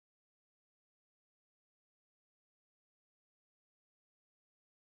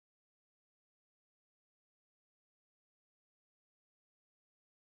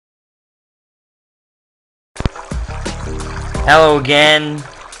Hello again.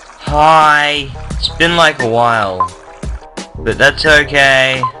 Hi. It's been like a while. But that's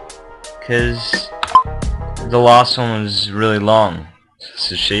okay. Cause the last one was really long.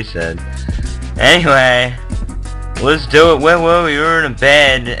 So she said. Anyway. Let's do it. Where were we? We were in a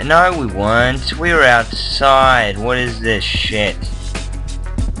bed. No, we weren't. We were outside. What is this shit?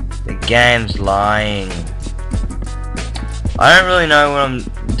 The game's lying. I don't really know what I'm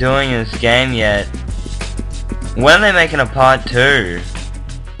doing in this game yet. When are they making a part 2?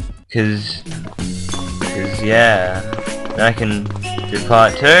 Cause yeah, then I can do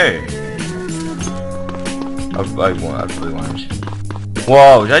part 2. I really won't.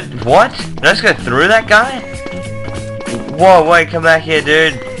 Whoa, what? Did I just go through that guy? Whoa, wait, come back here,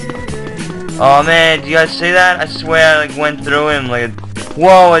 dude. Oh man, do you guys see that? I swear I like went through him like,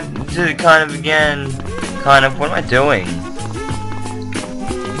 whoa, I did it kind of again. Kind of, what am I doing?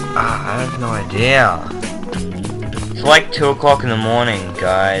 I have no idea. It's like 2 o'clock in the morning,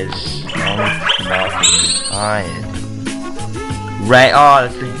 guys. I'm fucking tired. Oh,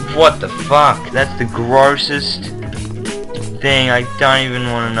 that's what the fuck? That's the grossest thing. I don't even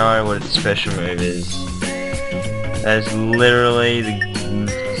want to know what its special move is. That is literally the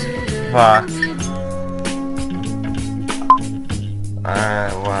fuck.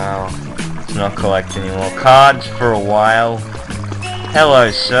 Wow. Let's not collect any more cards for a while.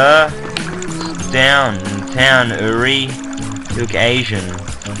 Hello, sir. Down in town, Uri. You look Asian.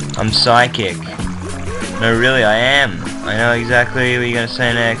 I'm psychic. No, really, I am. I know exactly what you're gonna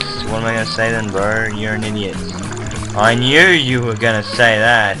say next. What am I gonna say then, bro? You're an idiot. I knew you were gonna say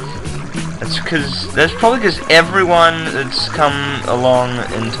that. That's probably because everyone that's come along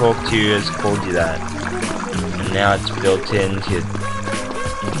and talked to you has called you that. And now it's built into your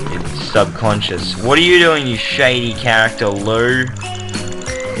subconscious. What are you doing, you shady character, Lou?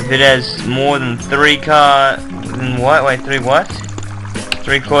 If it has more than 3 what? Wait, 3 what?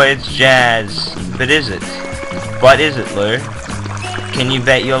 3 coins, jazz. But is it? What is it, Lou? Can you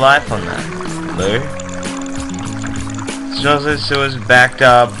bet your life on that, Lou? It was backed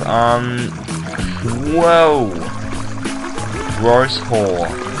up. Whoa. Gross whore.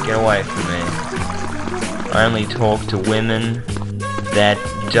 Get away from me. I only talk to women that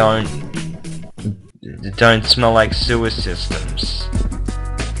don't smell like sewer systems.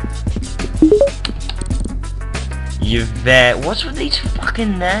 Yvette. What's with these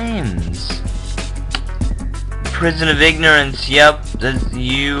fucking names? Prison of Ignorance. Yep.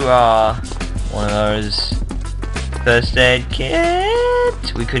 You are one of those. First aid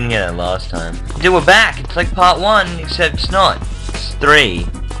kit. We couldn't get it last time. Dude, we're back. It's like part 1, except it's not. It's 3.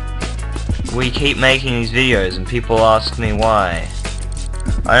 We keep making these videos, and people ask me why.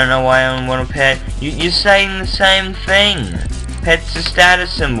 I don't know why I want a pet. You're saying the same thing. Pet's a status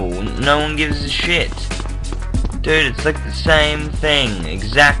symbol. No one gives a shit. Dude, it's like the same thing.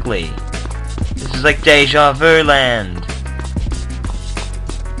 Exactly. This is like Déjà Vu land.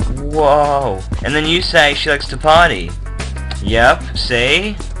 Whoa. And then you say she likes to party. Yep,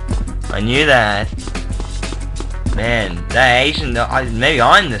 see? I knew that. Man, that Asian, maybe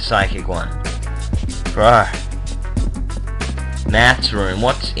I'm the psychic one. Bro. Maths room,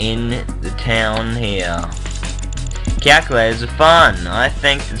 what's in the town here? Calculators are fun. I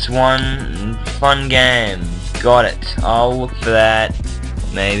think it's one fun game. Got it. I'll look for that.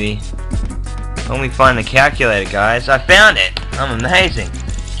 Maybe. Let me find the calculator, guys. I found it. I'm amazing.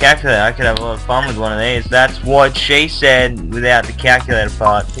 Calculator. I could have a lot of fun with one of these. That's what she said without the calculator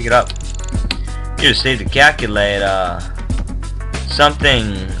part. Pick it up. You received a calculator.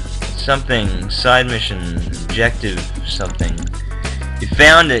 Something. Side mission. Objective. Something. You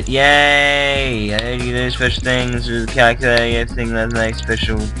found it. Yay! I heard you do special things with the calculator. Everything that makes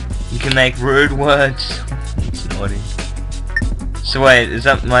special. You can make rude words. It's naughty. So wait, is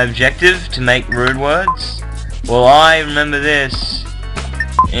that my objective? To make rude words? Well, I remember this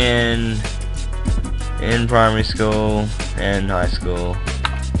in primary school and high school,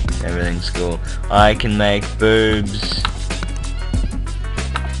 everything school. I can make boobs.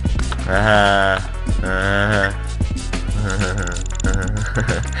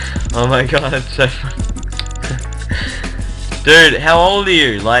 Oh my god, it's so funny. Dude, how old are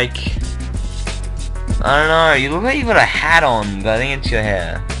you? Like, I don't know, you look like you got a hat on, but I think it's your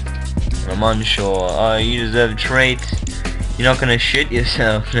hair. I'm unsure. Oh, you deserve a treat. You're not gonna shit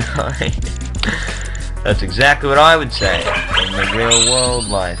yourself, no. That's exactly what I would say in the real world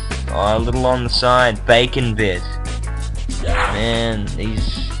life. Oh, a little on the side, bacon bit. Man,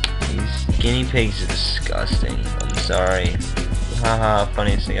 these guinea pigs are disgusting. I'm sorry. Haha,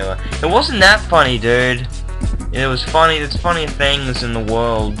 funniest thing ever. It wasn't that funny, dude. It was funny. There's funnier things in the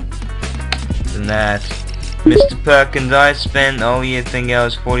world than that. Mr. Perkins, I spent the whole year thinking I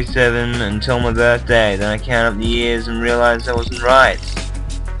was 47 until my birthday. Then I counted up the years and realized I wasn't right.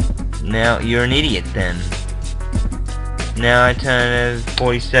 Now, you're an idiot then. Now I turn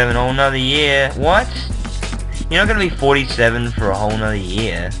 47, whole another year. What? You're not gonna be 47 for a whole another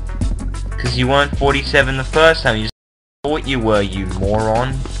year. Because you weren't 47 the first time. You just thought you were, you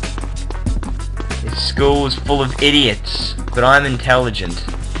moron. This school is full of idiots. But I'm intelligent.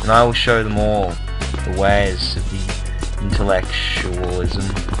 And I will show them all the ways of the intellectualism.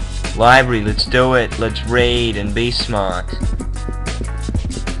 Library, let's do it. Let's read and be smart.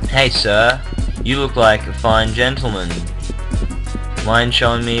 Hey sir, you look like a fine gentleman. Mind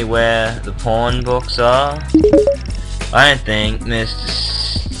showing me where the porn books are? I don't think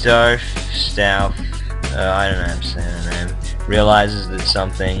Mr. Stouff, I don't know how to say her name, realizes that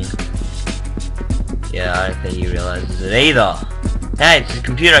something... Yeah, I don't think he realizes it either. Hey, it's a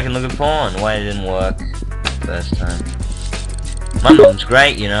computer, I can look at porn. Why it didn't work first time. My mom's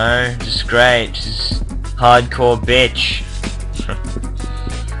great, you know, just great. She's hardcore bitch.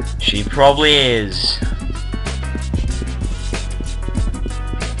 She probably is.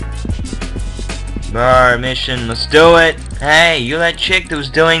 Bar mission, let's do it. Hey, you're that chick that was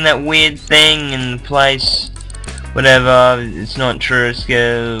doing that weird thing in the place. Whatever, it's not true. It's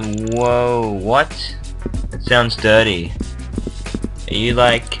whoa, what? That sounds dirty. Are you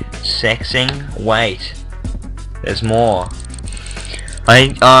like sexing? Wait, there's more.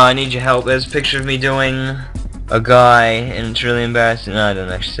 I need your help. There's a picture of me doing a guy, and it's really embarrassing. No, I don't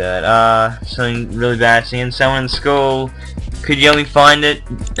actually say that. Something really embarrassing, and someone in school. Could you help me find it?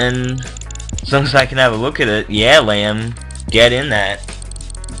 And as long as I can have a look at it, yeah, Liam, get in that.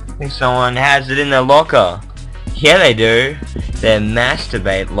 I think someone has it in their locker. Yeah, they do. Their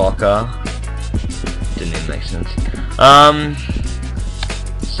masturbate locker. Didn't even make sense.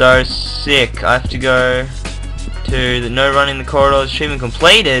 So sick. I have to go to the no running the corridors achievement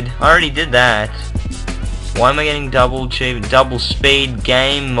completed. I already did that. Why am I getting double speed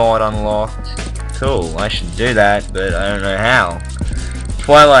game mod unlocked? Cool, I should do that, but I don't know how.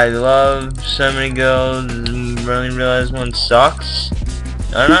 Twilight love, so many girls, really realize one sucks.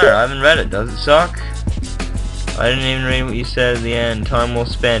 I don't know, I haven't read it. Does it suck? I didn't even read what you said at the end. Time well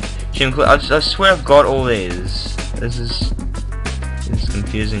spent. I swear I've got all these. This is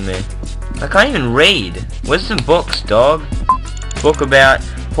confusing me. I can't even read. Where's some books, dog? Book about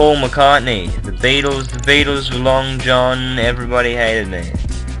Paul McCartney. The Beatles were Long John, everybody hated me.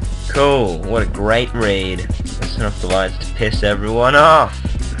 Cool, what a great read. Let's turn off the lights to piss everyone off.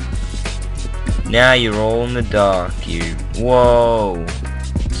 Now you're all in the dark, you. Whoa.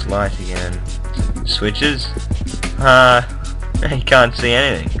 It's light again. Switches? You can't see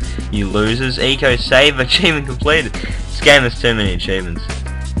anything. You losers. Eco save achievement completed. This game has too many achievements.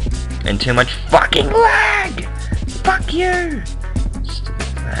 And too much fucking lag! Fuck you!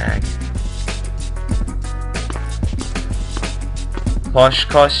 Stupid lag. Posh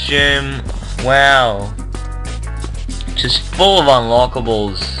costume. Wow. Just full of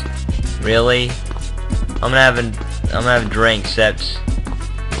unlockables. Really? I'm gonna have a drink, except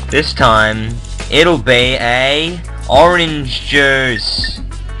this time it'll be a orange juice.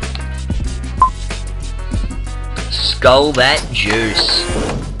 Skull that juice.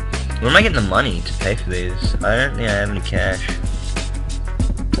 Where am I getting the money to pay for these? I don't think I have any cash.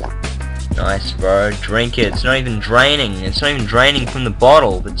 Nice, bro. Drink it. It's not even draining. It's not even draining from the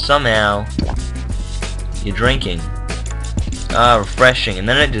bottle, but somehow you're drinking. Ah, refreshing. And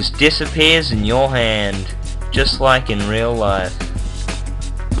then it just disappears in your hand, just like in real life.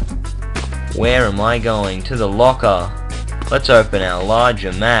 Where am I going? To the locker. Let's open our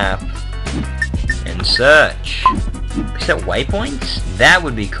larger map and search. Set waypoints? That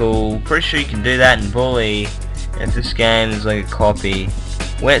would be cool. Pretty sure you can do that in Bully. If this game is like a copy.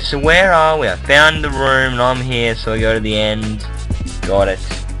 So where are we? I found the room and I'm here, so I go to the end. Got it.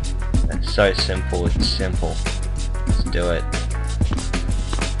 That's so simple. It's simple. Let's do it.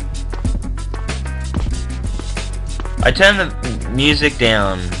 I turned the music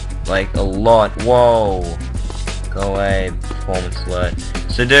down like a lot. Whoa. Go away. Performance alert.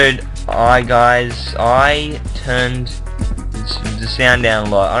 So dude, I turned the sound down a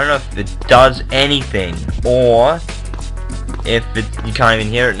lot. I don't know if it does anything or if you can't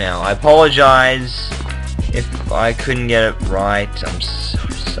even hear it now. I apologize if I couldn't get it right. I'm so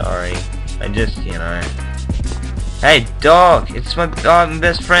sorry. I just, you know. Hey dog, it's my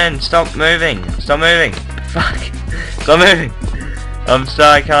best friend. Stop moving. Stop moving. Fuck. Stop moving. I'm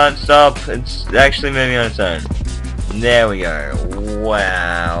sorry, I can't stop. It's actually moving on its own. There we go.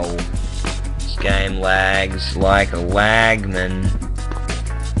 Wow. This game lags like a lagman.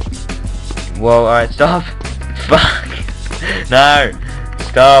 Whoa, alright, stop. Fuck. No.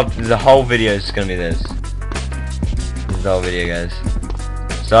 Stop. The whole video is gonna be this. This is the whole video, guys.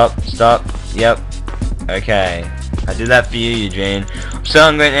 Stop. Stop. Yep. Okay. I did that for you, Eugene. I'm so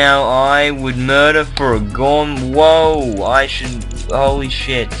hungry right now. I would murder for a gourmet. Whoa. I should. Holy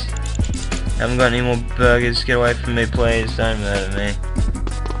shit. Haven't got any more burgers. Get away from me, please. Don't murder me.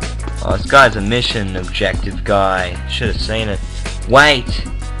 Oh, this guy's a mission objective guy. Should have seen it. Wait.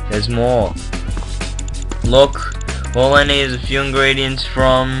 There's more. Look. All I need is a few ingredients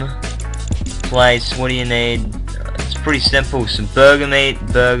from place. What do you need? It's pretty simple. Some burger meat,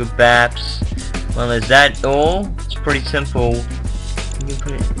 burger baps. Well, is that all? It's pretty simple. You can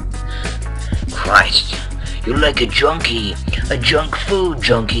put it... Christ, you're like a junkie. A junk food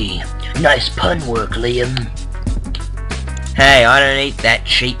junkie. Nice pun work, Liam. Hey, I don't eat that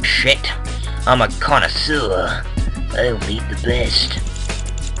cheap shit. I'm a connoisseur. I only eat the best.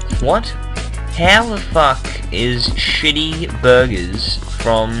 What? How the fuck is shitty burgers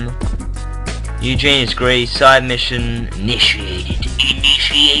from Eugene's Greece side mission Initiated.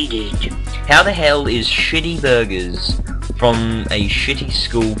 How the hell is shitty burgers from a shitty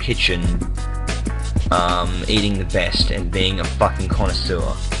school kitchen eating the best and being a fucking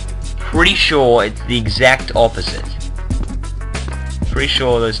connoisseur? Pretty sure it's the exact opposite. Pretty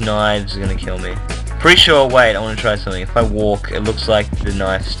sure those knives are gonna kill me. Pretty sure, wait, I wanna try something. If I walk, it looks like the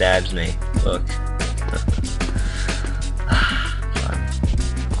knife stabs me. Look.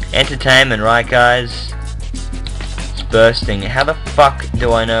 Entertainment, right guys? It's bursting. How the fuck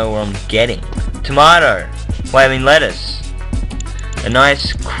do I know where I'm getting? Tomato! Wait, I mean lettuce. A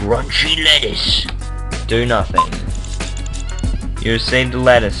nice crunchy lettuce. Do nothing. You received the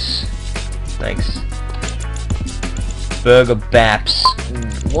lettuce. Thanks. Burger baps.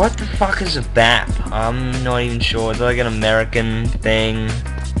 What the fuck is a bap? I'm not even sure. Is it like an American thing?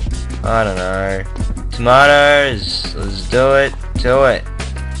 I don't know. Tomatoes. Let's do it. Do it.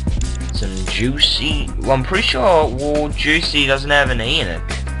 Some juicy. Well, I'm pretty sure. Well, juicy doesn't have an E in it.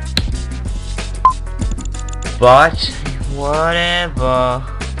 But whatever.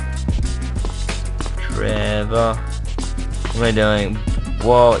 Trevor. What am I doing?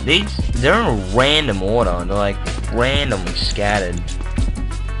 Whoa, they're in a random order. They're like randomly scattered.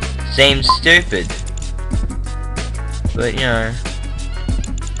 Seems stupid. But you know.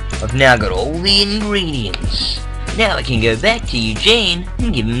 I've now got all the ingredients. Now I can go back to Eugene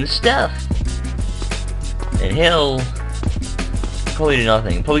and give him the stuff. And he'll probably do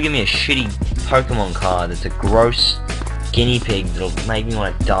nothing. He'll probably give me a shitty Pokemon card that's a gross guinea pig that'll make me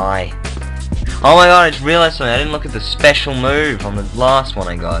want to die. Oh my god, I just realized something. I didn't look at the special move on the last one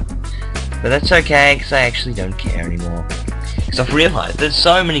I got. But that's okay, because I actually don't care anymore. Because I've realized there's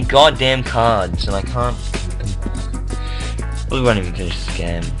so many goddamn cards, and I can't... We won't even finish this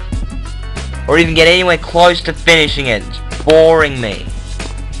game. Or even get anywhere close to finishing it. It's boring me.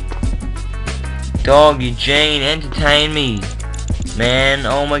 Dog, Eugene, entertain me. Man,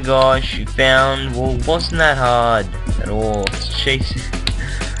 oh my gosh, you found... Well, wasn't that hard at all. Jesus.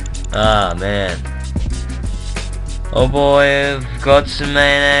 Ah, man. Oh boy, I've got some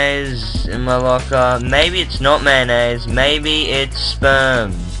mayonnaise in my locker. Maybe it's not mayonnaise, maybe it's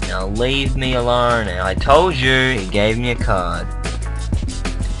sperm. Now leave me alone. I told you, he gave me a card.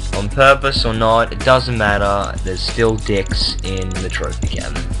 On purpose or not, it doesn't matter. There's still dicks in the trophy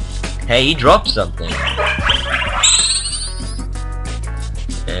cabinet. Hey, he dropped something.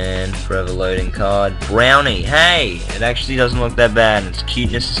 And forever loading card. Brownie. Hey, it actually doesn't look that bad. Its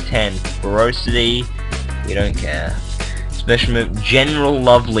cuteness is 10. Ferocity, we don't care. Special move, general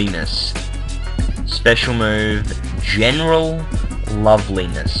loveliness. Special move, general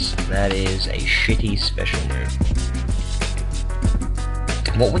loveliness. That is a shitty special move.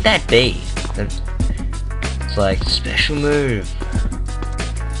 What would that be? It's like special move.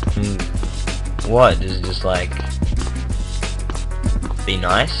 What? Does it just like be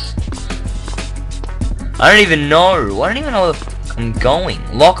nice? I don't even know. I don't even know where the f I'm going.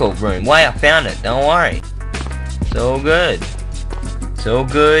 Locker room. Wait, I found it. Don't worry. It's all good. It's all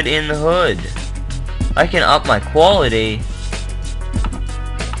good in the hood. I can up my quality.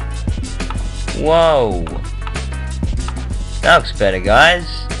 Whoa. That looks better,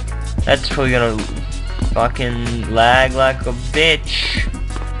 guys. That's probably gonna fucking lag like a bitch.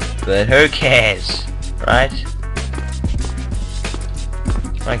 But who cares, right?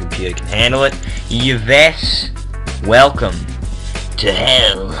 My computer can handle it. Yves, welcome to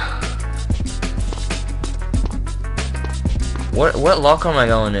hell. What locker am I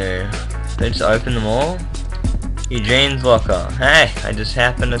going to? Did I just open them all? Eugene's locker. Hey, I just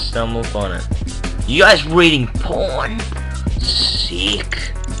happened to stumble upon it. You guys reading porn?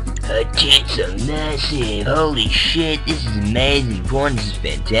 Sick. Her tits are massive. Holy shit, this is amazing. Porn is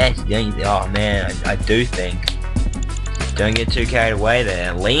fantastic, don't you think? Oh man, I do think. Don't get too carried away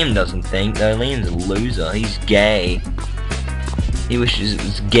there. Liam doesn't think, though. Liam's a loser. He's gay. He wishes it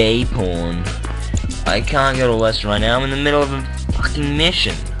was gay porn. I can't go to Leicester right now. I'm in the middle of a fucking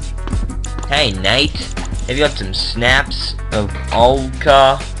mission. Hey, Nate. Have you got some snaps of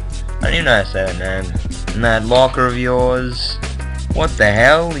Olka? I don't even know how to say that name. In that locker of yours. What the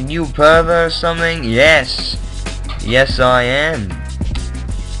hell? Are you a pervert or something? Yes. Yes, I am.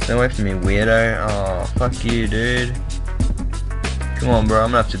 Stay away from me, weirdo. Oh, fuck you, dude. Come on, bro.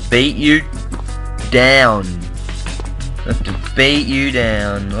 I'm gonna have to beat you down. I have to beat you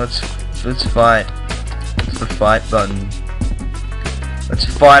down. Let's fight. What's the fight button? Let's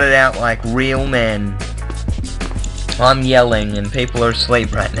fight it out like real men. I'm yelling and people are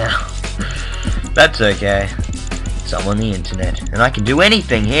asleep right now. That's okay. So I'm on the internet and I can do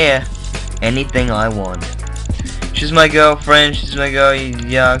anything here. Anything I want. She's my girlfriend. She's my girl.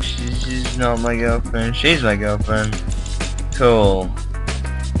 Yuck. She's not my girlfriend. She's my girlfriend. Cool.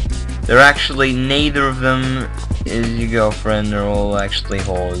 They're actually, neither of them is your girlfriend. They're all actually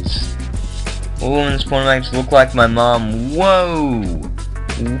whores. All women in this porn makes look like my mom. Whoa!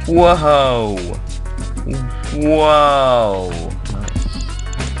 Whoa! Whoa!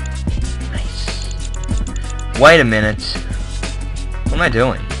 Nice. Wait a minute. What am I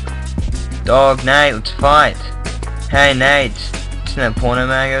doing? Dog, Nate, let's fight. Hey, Nate. Isn't that porno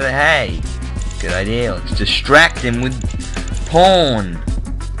mag over there? Hey. Good idea. Let's distract him with porn.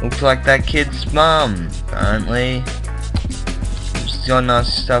 Looks like that kid's mum, apparently. She's got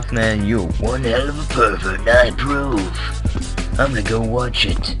nice stuff, man. You're one hell of a pervert, I approve. I'm gonna go watch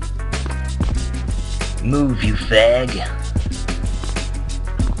it. Move, you fag.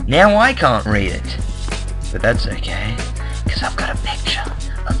 Now I can't read it. But that's okay. Cause I've got a picture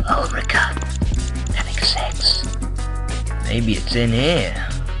of Ulrika having sex. Maybe it's in here.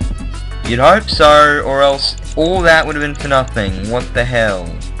 You'd hope so, or else all that would have been for nothing. What the hell?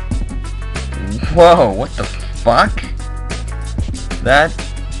 Whoa, what the fuck? That...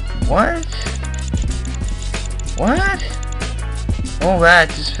 What? What? All that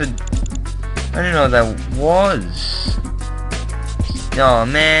just for... I didn't know what that was. Oh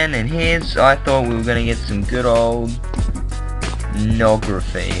man, and here's... I thought we were gonna get some good old...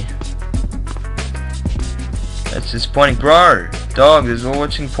 pornography. That's disappointing. Bro! Dog, there's all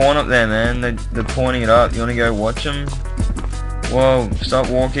watching porn up there, man. They're porning it up. You wanna go watch them? Whoa, stop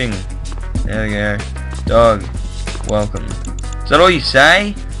walking. There we go. Dog, welcome. Is that all you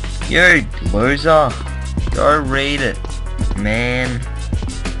say? You loser. Go read it, man.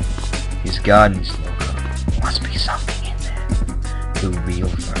 His garden's locker. Must be something in there. The real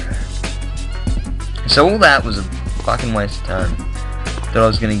photo. So all that was a fucking waste of time. Thought I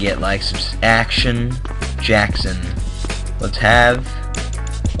was gonna get like some action. Jackson. Let's have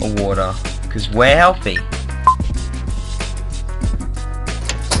a water. Because we're healthy.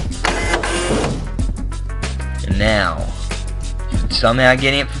 And now, somehow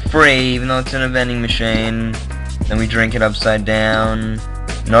getting it for free, even though it's in a vending machine. Then we drink it upside down.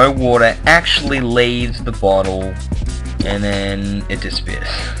 No water actually leaves the bottle. And then it disappears.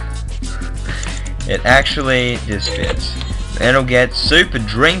 It actually disappears. And it'll get super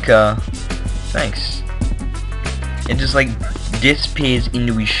drinker. Thanks. It just like disappears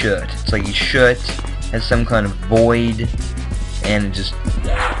into his shirt. It's like his shirt has some kind of void and it just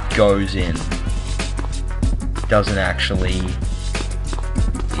goes in. Doesn't actually,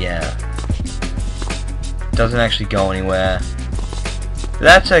 yeah, doesn't actually go anywhere. But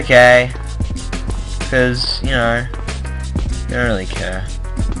that's okay, because, you know, I don't really care.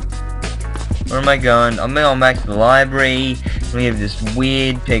 Where am I going? I'm going back to the library. We have this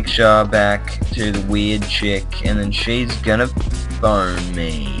weird picture back to the weird chick, and then she's gonna bone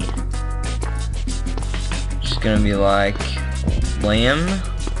me. She's gonna be like, Liam,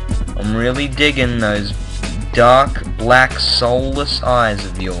 I'm really digging those dark, black, soulless eyes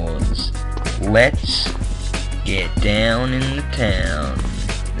of yours. Let's get down in the town.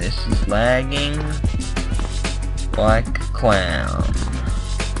 This is lagging like a clown.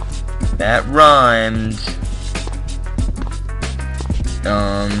 That rhymed.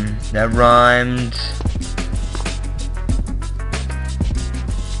 That rhymed.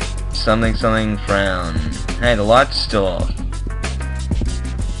 Something, something, frown. Hey, the light's still off.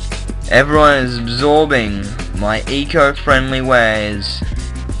 Everyone is absorbing my eco-friendly ways.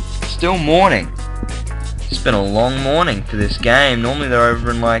 Still morning. It's been a long morning for this game. Normally they're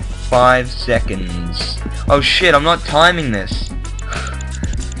over in like 5 seconds. Oh shit, I'm not timing this.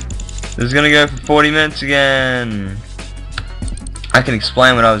 This is gonna go for 40 minutes again. I can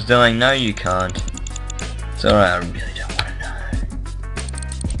explain what I was doing. No, you can't. It's alright, I really don't want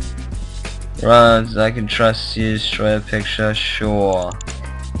to know. Right, I can trust you, destroy a picture, sure.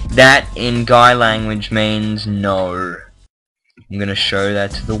 That in guy language means no. I'm gonna show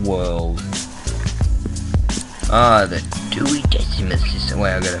that to the world. Ah, the Dewey Decimal System.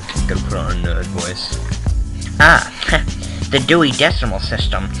 Wait, I gotta put on a nerd voice. Ah, the Dewey Decimal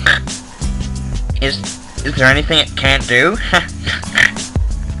System. Is there anything it can't do?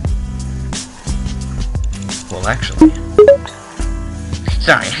 Well, actually.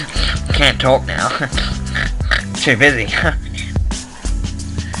 Sorry, can't talk now. Too busy.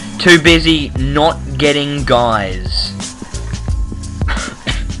 Too busy not getting guys.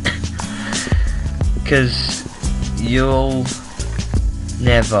 Cause you'll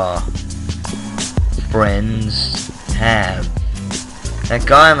never friends have. That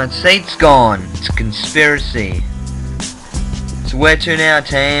guy on that seat's gone. It's a conspiracy. So where to now,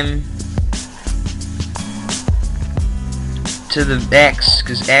 team? To the X,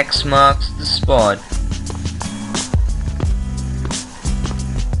 cause X marks the spot.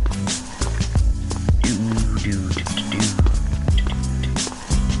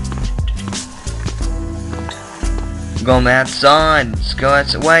 Going outside. Let's go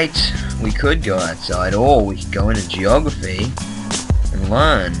outside. Wait, we could go outside, or we could go into geography and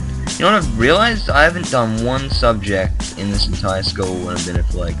learn. You know what I've realized? I haven't done one subject in this entire school when I've been here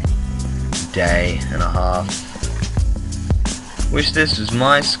for like a day and a half. Wish this was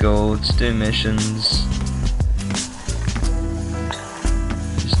my school. Let's do missions.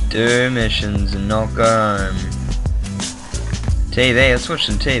 Just do missions and not go home. TV, let's watch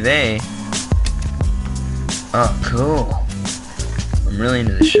some TV. Oh, cool. I'm really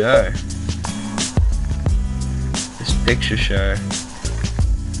into the show. This picture show.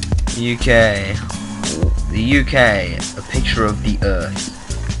 UK. The UK. A picture of the Earth.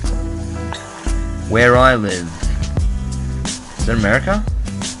 Where I live. Is that America?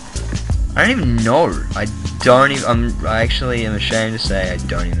 I don't even know. I actually am ashamed to say I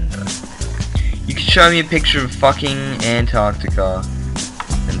don't even know. You could show me a picture of fucking Antarctica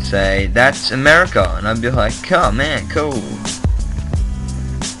and say, that's America, and I'd be like, oh man, cool.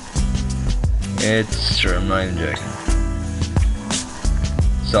 It's true, I'm not even joking.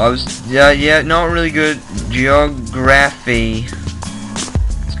 So I was, yeah, not really good geography.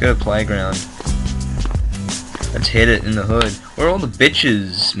 Let's go to playground. Let's hit it in the hood. Where are all the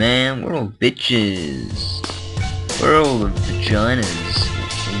bitches, man? Where are all the bitches? Where are all the vaginas?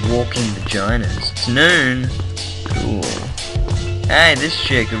 The walking vaginas. It's noon. Cool. Hey, this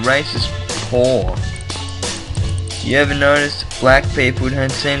chick, a racist whore. You ever notice black people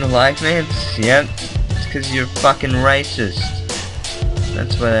don't seem to like me? Yep, it's because you're fucking racist.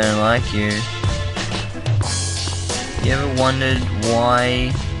 That's why they don't like you. You ever wondered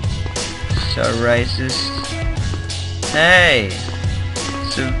why so racist? Hey,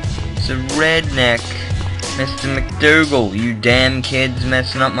 it's a redneck, Mr. McDougal. You damn kids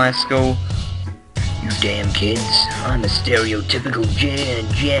messing up my school. You damn kids. I'm a stereotypical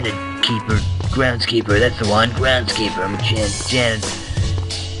groundskeeper. That's the one, groundskeeper. I'm a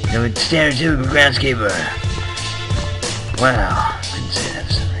I'm a stereotypical groundskeeper. Wow, couldn't say that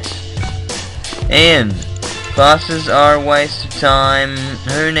for some reason. Ian, classes are a waste of time.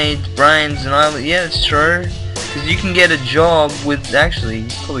 Who needs brains? And yeah, it's true. Because you can get a job with, actually, you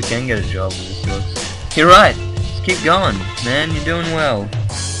probably can get a job with this looks. You're right, just keep going, man, you're doing well.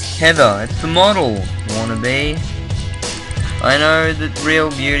 Heather, it's the model, wannabe. I know that real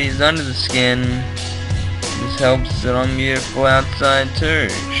beauty is under the skin. This helps that I'm beautiful outside too.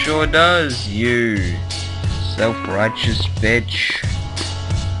 Sure does, you self-righteous bitch.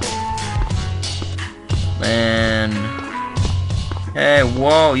 Man. Hey,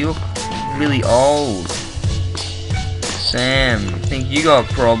 whoa, you look really old. Sam, I think you got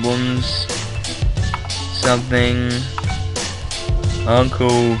problems. Something.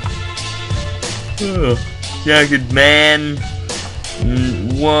 Uncle. Jagged man.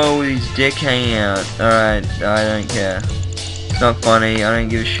 Whoa, his dick hanging out. Alright, I don't care. It's not funny, I don't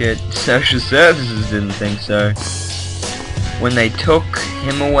give a shit. Social services didn't think so. When they took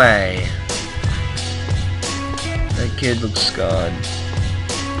him away. That kid looks scarred.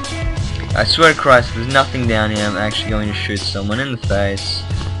 I swear to Christ, there's nothing down here. I'm actually going to shoot someone in the face.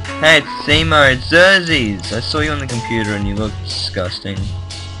 Hey, it's Seymour, it's Xerxes! I saw you on the computer and you look disgusting.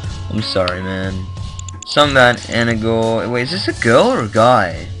 I'm sorry, man. Something about Anagor. Wait, is this a girl or a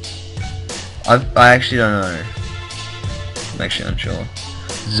guy? I actually don't know. I'm actually unsure.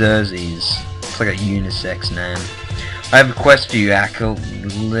 Xerxes. It's like a unisex name. I have a quest for you, acolyte?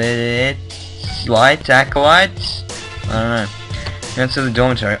 I don't know. That's to the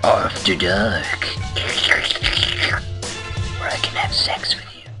dormitory. After dark. Where I can have sex with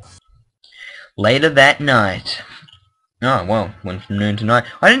you. Later that night. Oh, well, went from noon to night.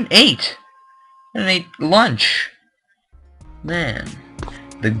 I didn't eat! I didn't eat lunch. Man.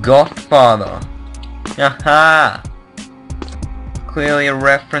 The Godfather. Aha! Clearly a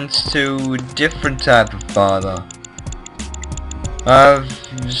reference to a different type of father. I'm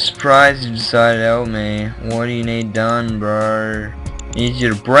surprised you decided to help me. What do you need done, bro? Need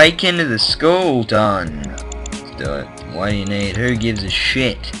you to break into the school done. Let's do it. What do you need? Who gives a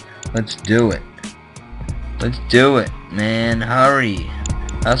shit? Let's do it. Let's do it, man. Hurry.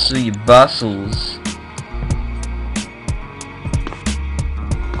 Hustle your bustles.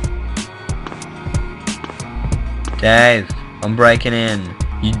 Dave, I'm breaking in.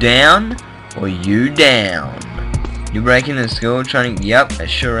 You down? Or you down? You breaking into school trying to... Yep, I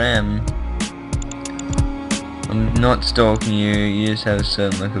sure am. I'm not stalking you. You just have a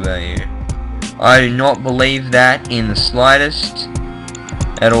certain look about you. I do not believe that in the slightest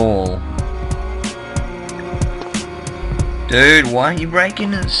at all. Dude, why aren't you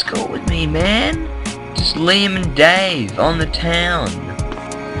breaking into school with me, man? Just Liam and Dave on the town.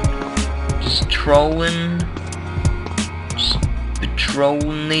 Just trolling. Just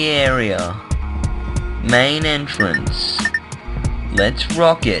patrolling the area. Main entrance. Let's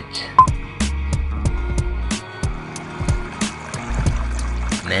rock it.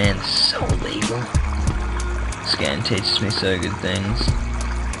 Man, so illegal. This game teaches me so good things.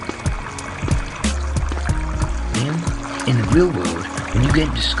 Liam, in the real world, when you get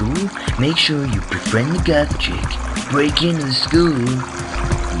into school, make sure you befriend the goth chick, break into the school,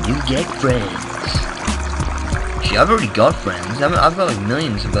 and you get friends. Gee, I've already got friends. I've got like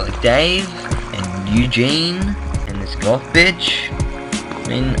millions. I've got like Dave and Eugene and this goth bitch. I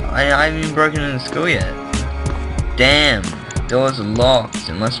mean, I haven't even broken into school yet. Damn, doors are locked.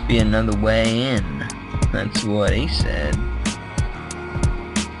 There must be another way in. That's what he said.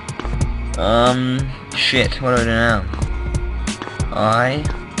 Shit, what do I do now? I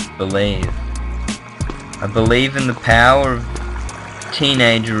believe in the power of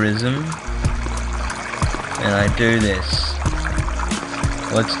teenagerism, and I do this.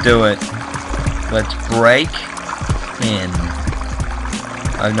 Let's do it. Let's break in.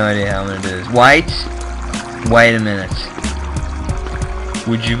 I have no idea how I'm gonna do this. Wait a minute.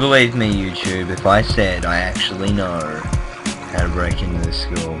 Would you believe me, YouTube, if I said I actually know how to break into the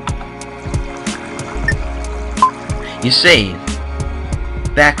school? You see,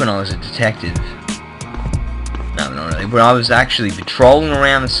 back when I was a detective, no, not really, when I was actually patrolling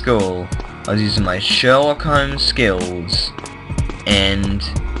around the school, I was using my Sherlock Holmes skills, and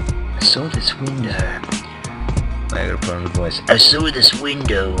I saw this window. I gotta put on the voice. I saw this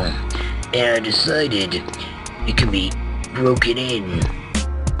window, and I decided it could be broken in.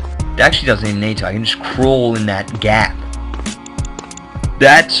 It actually doesn't even need to, I can just crawl in that gap.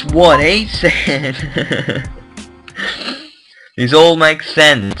 That's what he said. These all make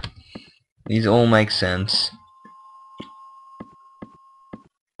sense. These all make sense.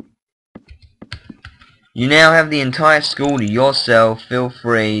 You now have the entire school to yourself. Feel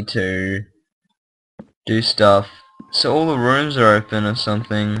free to do stuff. So all the rooms are open or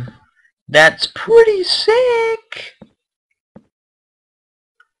something. That's pretty sick.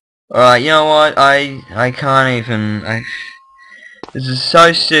 Alright, you know what? I can't even. This is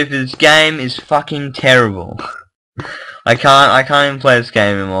so stupid. This game is fucking terrible. I can't even play this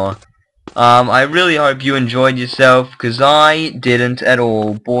game anymore. I really hope you enjoyed yourself, because I didn't at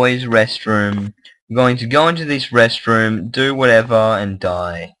all. Boys' restroom. I'm going to go into this restroom, do whatever, and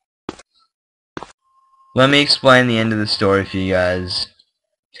die. Let me explain the end of the story for you guys.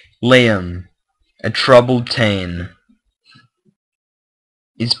 Liam, a troubled teen.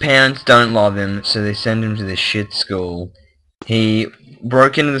 His parents don't love him, so they send him to this shit school. He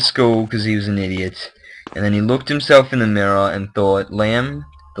broke into the school because he was an idiot. And then he looked himself in the mirror and thought, Liam,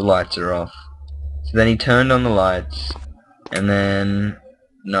 the lights are off. So then he turned on the lights, and then,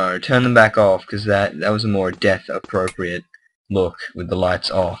 no, turned them back off, because that was a more death-appropriate look, with the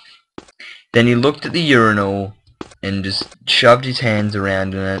lights off. Then he looked at the urinal, and just shoved his hands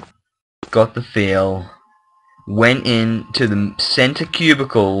around in it, got the feel, went in to the center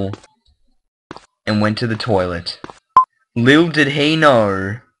cubicle, and went to the toilet. Little did he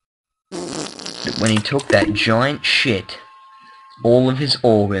know that when he took that giant shit, all of his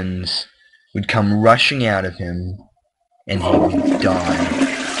organs would come rushing out of him, and he would die.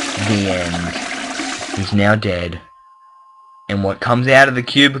 The end. He's now dead. And what comes out of the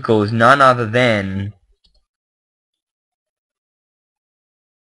cubicle is none other than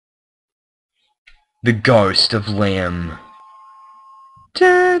the ghost of Liam.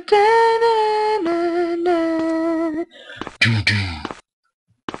 Da, da, da, da, da.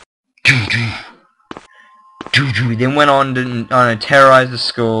 He then went on to terrorize the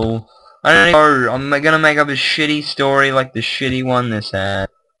school. I don't know, I'm gonna make up a shitty story like the shitty one this had.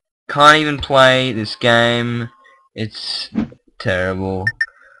 Can't even play this game. It's terrible.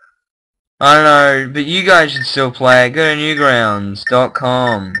 I don't know, but you guys should still play it. Go to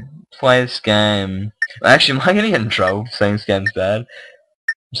Newgrounds.com. Play this game. Actually, am I gonna get in trouble for saying this game's bad?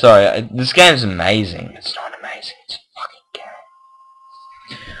 I'm sorry, this game's amazing. It's not amazing, it's a fucking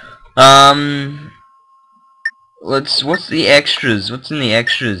game. What's the extras? What's in the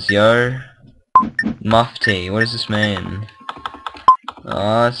extras, yo? Mufti, what does this mean?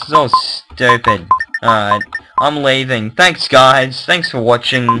 Oh, this is all stupid. Alright, I'm leaving. Thanks, guys. Thanks for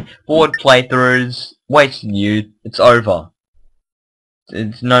watching. Bored playthroughs. Wasted youth. It's over.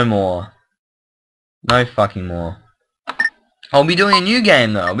 It's no more. No fucking more. I'll be doing a new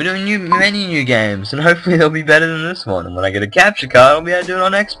game, though. I'll be doing many new games, and hopefully they'll be better than this one. And when I get a capture card, I'll be able to do it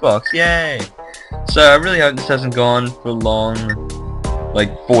on Xbox. Yay! So, I really hope this hasn't gone for long.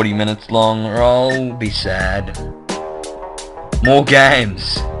 Like 40 minutes long, or I'll be sad. More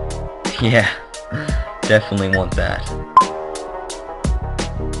games. Yeah, definitely want that.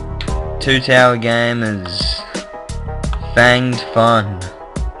 Two Tower Gamers. Fanged Fun.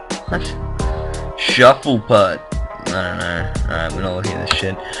 What? Shuffle Putt. I don't know. Alright, we're not looking at this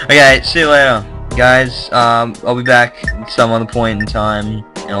shit. Okay, see you later, guys. I'll be back at some other point in time,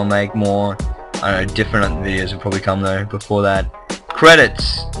 and I'll make more, I don't know, different videos will probably come though before that.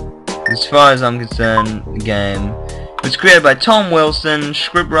 Credits. As far as I'm concerned, the game was created by Tom Wilson,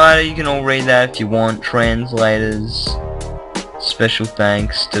 scriptwriter. You can all read that if you want. Translators. Special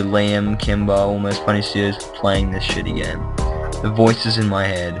thanks to Liam Kimber, AlmostFunnyStudios, for playing this shitty game. The voices in my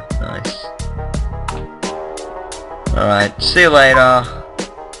head. Nice. Alright, see you later.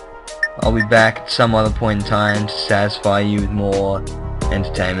 I'll be back at some other point in time to satisfy you with more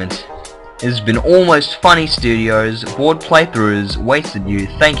entertainment. This has been AlmostFunnyStudios, Bored Playthroughs, Wasted Youth.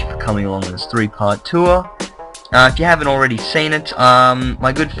 Thank you for coming along on this 3-part tour. If you haven't already seen it,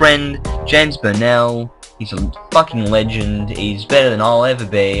 my good friend James Burnell, he's a fucking legend. He's better than I'll ever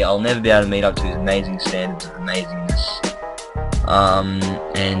be. I'll never be able to meet up to his amazing standards of amazingness.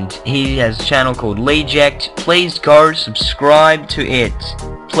 And he has a channel called Leject. Please go subscribe to it.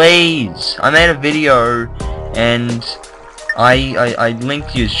 Please. I made a video and I linked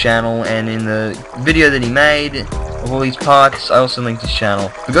to his channel, and in the video that he made of all these parts, I also linked his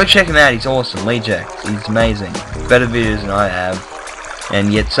channel. But go check him out, he's awesome, Leject. He's amazing. Better videos than I have.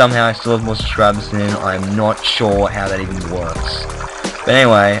 And yet somehow I still have more subscribers than him. I'm not sure how that even works. But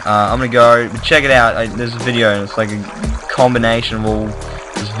anyway, I'm gonna go, but check it out. There's a video, and it's like a combination of all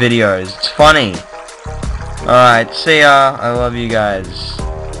his videos. It's funny. Alright, see ya. I love you guys.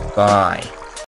 Bye.